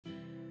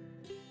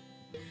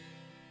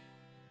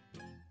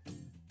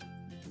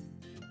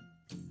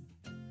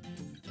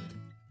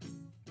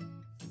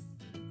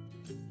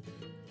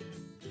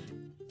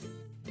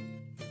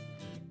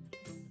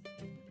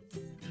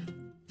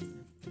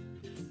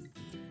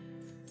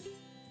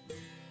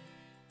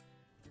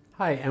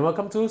Hi and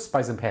welcome to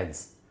Spice and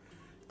Pans.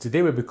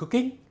 Today we'll be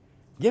cooking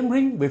yam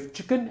ring with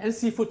chicken and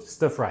seafood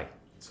stir fry.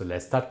 So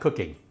let's start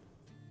cooking.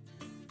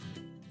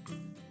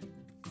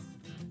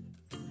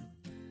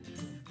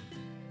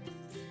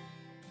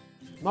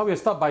 Now we'll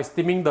start by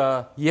steaming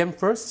the yam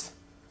first.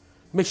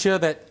 Make sure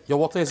that your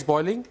water is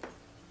boiling.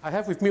 I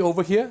have with me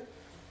over here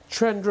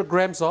 300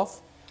 grams of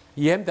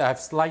yam that I've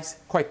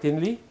sliced quite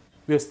thinly.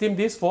 We'll steam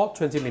this for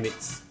 20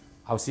 minutes.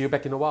 I'll see you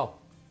back in a while.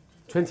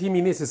 20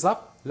 minutes is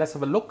up. Let's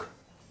have a look.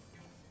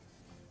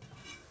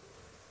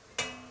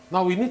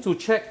 Now we need to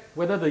check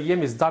whether the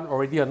yam is done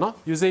already or not.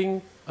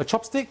 Using a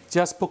chopstick,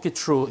 just poke it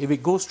through. If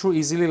it goes through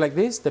easily like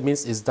this, that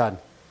means it's done.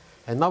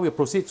 And now we'll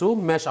proceed to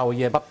mash our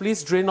yam. But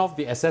please drain off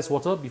the excess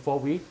water before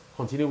we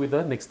continue with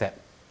the next step.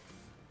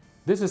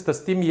 This is the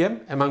steamed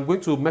yam and I'm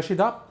going to mash it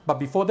up. But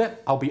before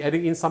that, I'll be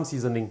adding in some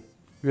seasoning.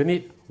 We'll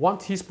need 1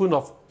 teaspoon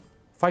of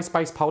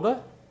 5-spice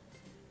powder.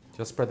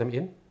 Just spread them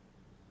in.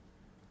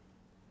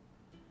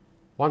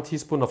 1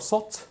 teaspoon of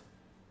salt.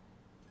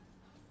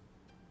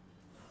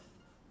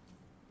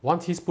 1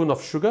 teaspoon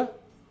of sugar,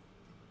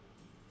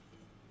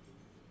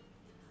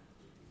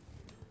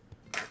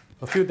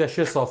 a few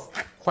dashes of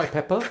white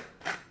pepper,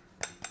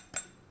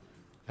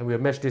 and we'll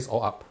mash this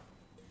all up.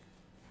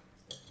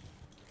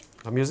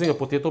 I'm using a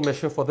potato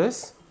masher for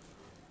this.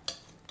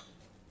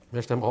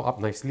 Mash them all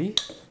up nicely.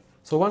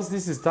 So once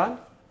this is done,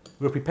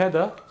 we'll prepare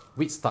the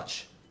wheat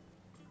starch.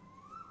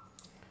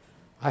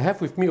 I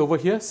have with me over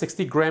here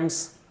 60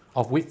 grams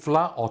of wheat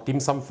flour or dim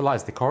sum flour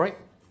as they call it.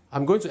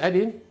 I'm going to add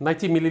in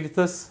 90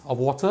 milliliters of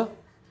water,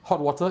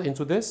 hot water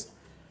into this.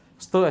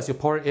 Stir as you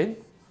pour it in.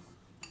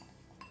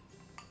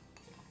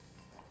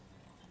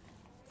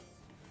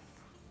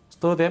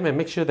 Stir them and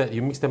make sure that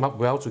you mix them up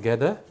well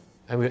together.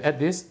 And we'll add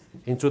this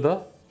into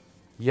the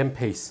yam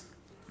paste.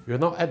 We'll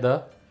now add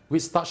the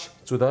wheat starch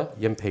to the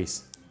yam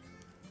paste.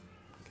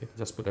 Okay,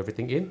 just put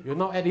everything in. We'll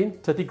now add in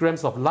 30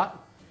 grams of lard.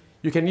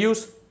 You can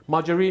use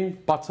margarine,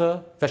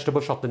 butter, vegetable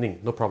shortening,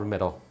 no problem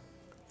at all.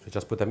 So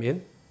just put them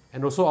in.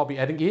 And also I'll be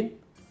adding in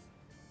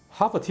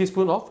half a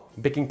teaspoon of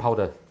baking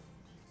powder.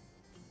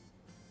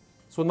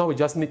 So now we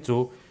just need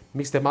to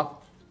mix them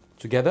up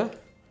together.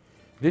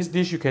 This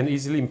dish you can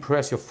easily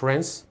impress your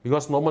friends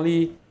because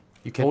normally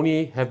you can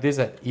only have this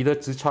at either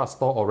zichar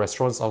store or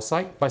restaurants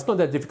outside. But it's not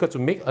that difficult to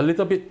make, a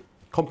little bit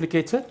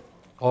complicated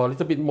or a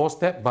little bit more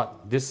step,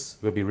 but this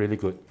will be really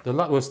good. The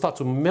lard will start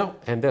to melt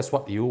and that's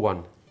what you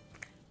want.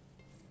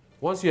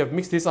 Once you have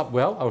mixed this up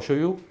well, I'll show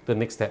you the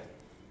next step.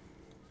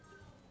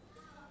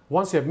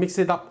 Once you have mixed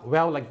it up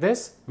well like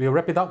this, we'll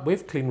wrap it up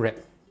with cling wrap.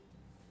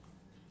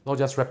 Now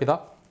just wrap it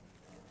up.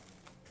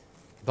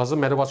 Doesn't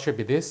matter what shape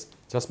it is,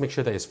 just make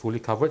sure that it's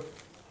fully covered.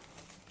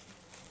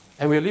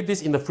 And we'll leave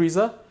this in the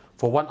freezer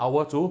for 1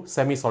 hour to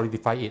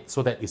semi-solidify it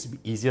so that it's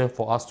easier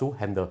for us to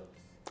handle.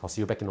 I'll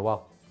see you back in a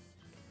while.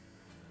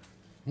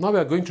 Now we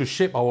are going to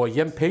shape our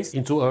yam paste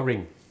into a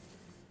ring.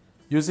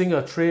 Using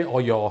a tray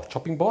or your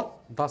chopping board,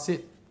 dust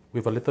it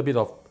with a little bit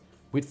of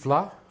wheat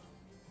flour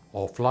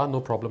or flour,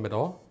 no problem at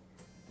all,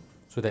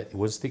 so that it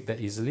won't stick that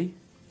easily.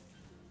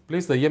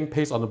 Place the yam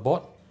paste on the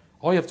board.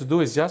 All you have to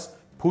do is just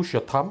push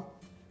your thumb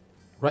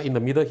right in the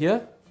middle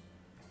here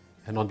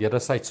and on the other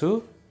side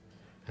too.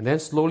 And then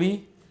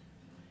slowly,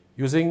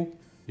 using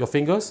your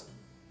fingers,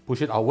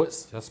 push it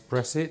outwards. Just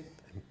press it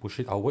and push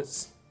it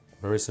outwards.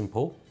 Very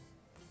simple.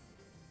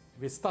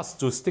 If it starts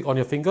to stick on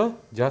your finger,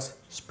 just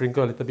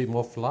sprinkle a little bit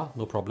more flour,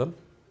 no problem.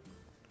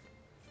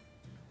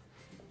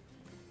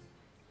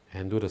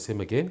 And do the same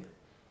again.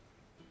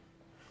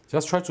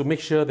 Just try to make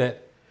sure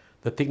that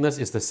the thickness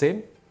is the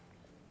same.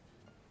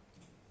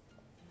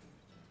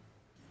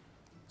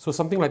 So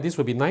something like this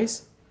will be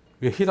nice.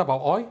 We'll heat up our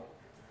oil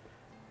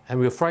and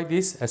we'll fry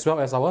this as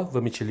well as our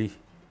vermicelli.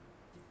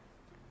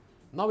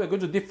 Now we're going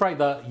to deep fry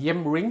the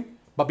yam ring,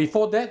 but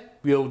before that,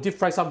 we'll deep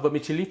fry some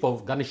vermicelli for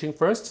garnishing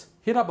first.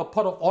 Heat up a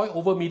pot of oil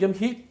over medium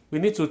heat. We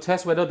need to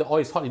test whether the oil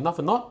is hot enough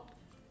or not.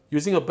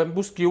 Using a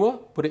bamboo skewer,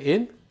 put it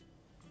in.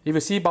 If you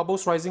see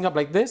bubbles rising up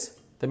like this,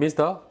 that means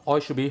the oil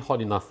should be hot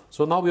enough.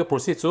 So now we'll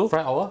proceed to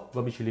fry our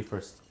vermicelli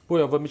first. Put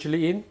your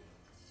vermicelli in.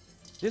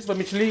 This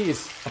vermicelli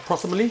is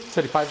approximately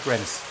 35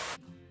 grams.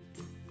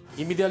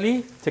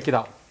 Immediately take it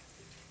out.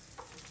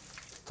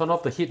 Turn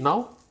off the heat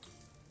now.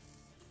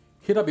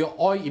 Heat up your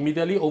oil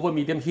immediately over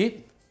medium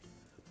heat.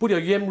 Put your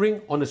yam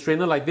ring on a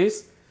strainer like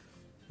this.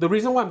 The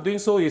reason why I'm doing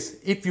so is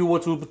if you were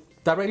to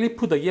directly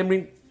put the yam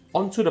ring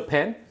onto the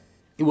pan,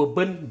 it will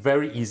burn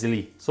very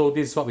easily. So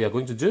this is what we are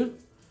going to do.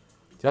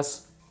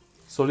 Just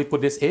slowly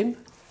put this in,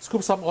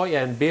 scoop some oil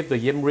and bathe the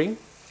yam ring.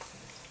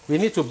 We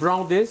need to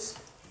brown this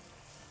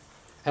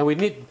and we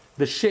need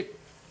the shape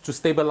to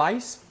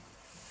stabilize.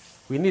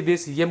 We need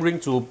this yam ring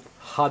to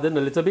harden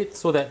a little bit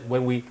so that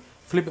when we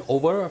flip it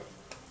over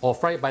or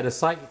fry it by the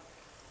side,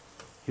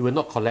 it will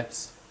not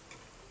collapse.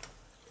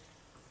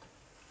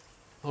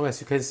 Now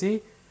as you can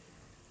see,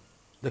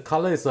 the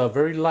color is a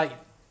very light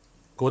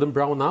golden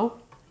brown now.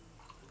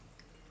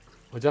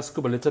 We'll just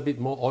scoop a little bit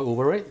more oil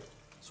over it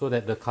so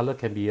that the color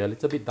can be a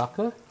little bit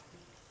darker.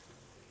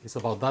 It's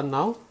about done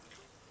now.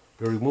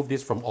 We'll remove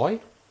this from oil.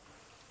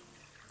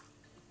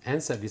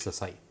 and set this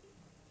aside.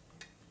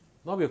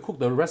 Now we'll cook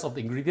the rest of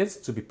the ingredients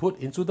to be put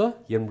into the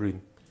yam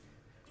ring.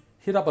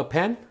 Heat up a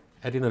pan,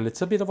 add in a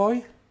little bit of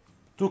oil,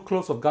 2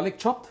 cloves of garlic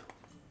chopped,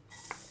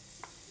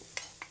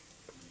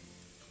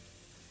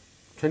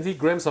 20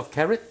 grams of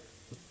carrot,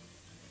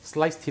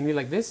 sliced thinly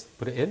like this,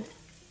 put it in.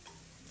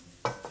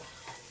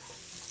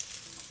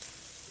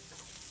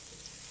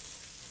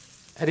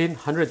 Add in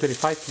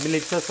 125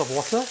 milliliters of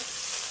water,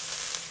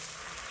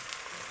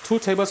 2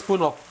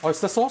 tablespoons of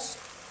oyster sauce,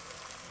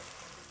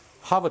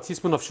 half a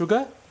teaspoon of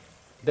sugar,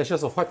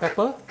 dashes of white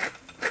pepper.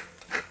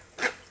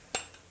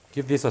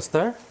 Give this a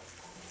stir.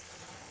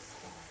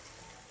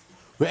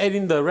 We're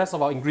adding the rest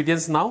of our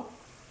ingredients now.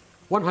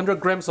 100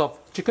 grams of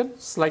chicken,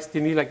 sliced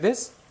thinly like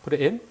this, put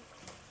it in.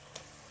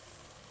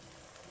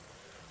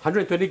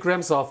 120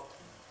 grams of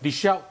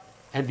deshelled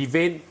and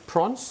deveined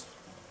prawns,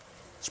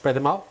 spread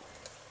them out.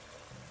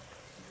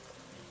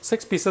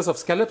 6 pieces of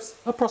scallops,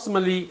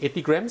 approximately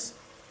 80 grams,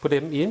 put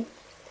them in.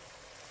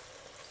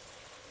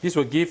 This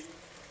will give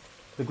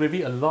the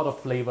gravy a lot of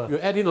flavor. You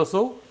add in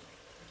also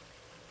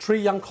 3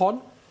 young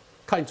corn,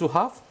 cut into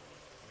half,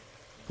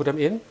 put them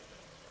in.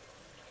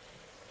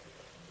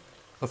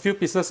 A few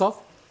pieces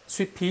of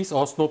sweet peas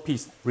or snow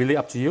peas, really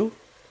up to you.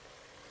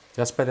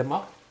 Just spread them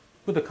out,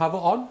 put the cover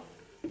on,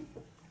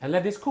 and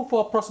let this cook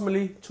for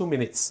approximately 2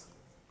 minutes.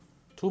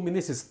 2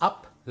 minutes is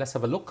up, let's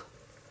have a look.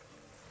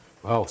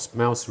 Wow,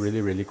 smells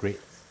really great.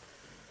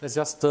 Let's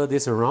just stir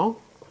this around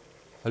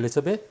a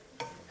little bit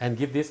and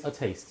give this a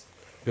taste.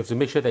 We have to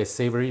make sure that it's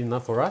savory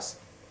enough for us.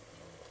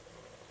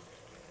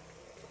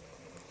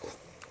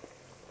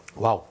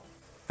 Wow,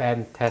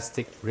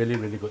 fantastic, really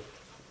good.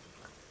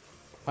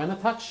 Final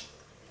touch,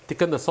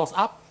 thicken the sauce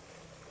up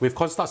with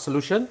cornstarch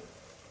solution.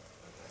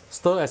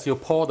 Stir as you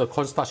pour the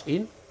cornstarch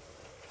in.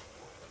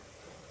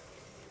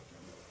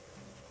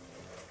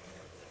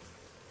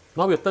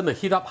 Now we'll turn the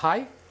heat up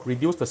high,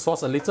 reduce the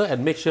sauce a little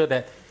and make sure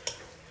that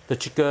the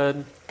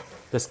chicken,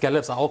 the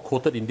scallops are all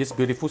coated in this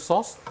beautiful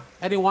sauce.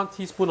 Add in 1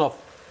 teaspoon of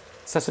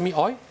sesame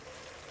oil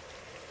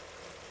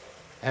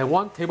and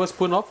 1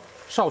 tablespoon of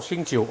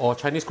Shaoxingjiu or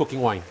Chinese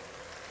cooking wine.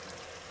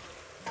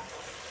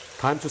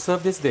 Time to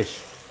serve this dish.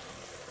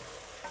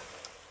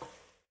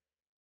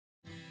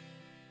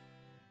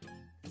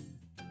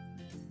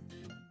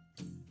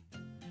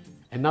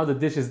 And now the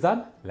dish is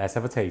done, let's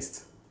have a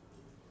taste.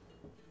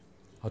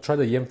 I'll try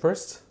the yam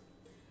first.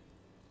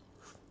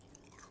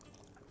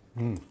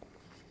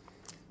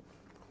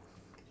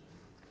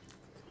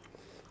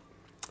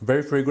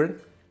 Very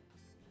fragrant,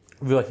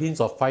 with a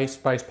hint of fine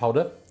spice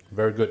powder,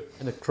 very good.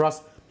 And the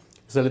crust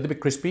is a little bit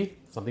crispy,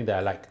 something that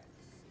I like.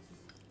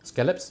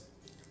 Scallops,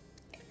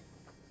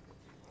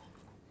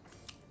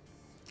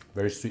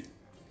 very sweet.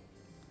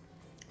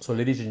 So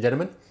ladies and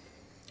gentlemen,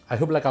 I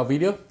hope you like our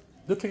video.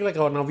 Do click like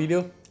on our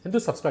video and do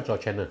subscribe to our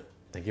channel.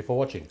 Thank you for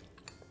watching.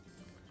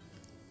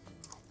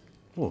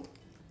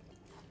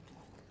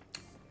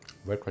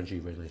 Very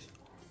crunchy, very nice.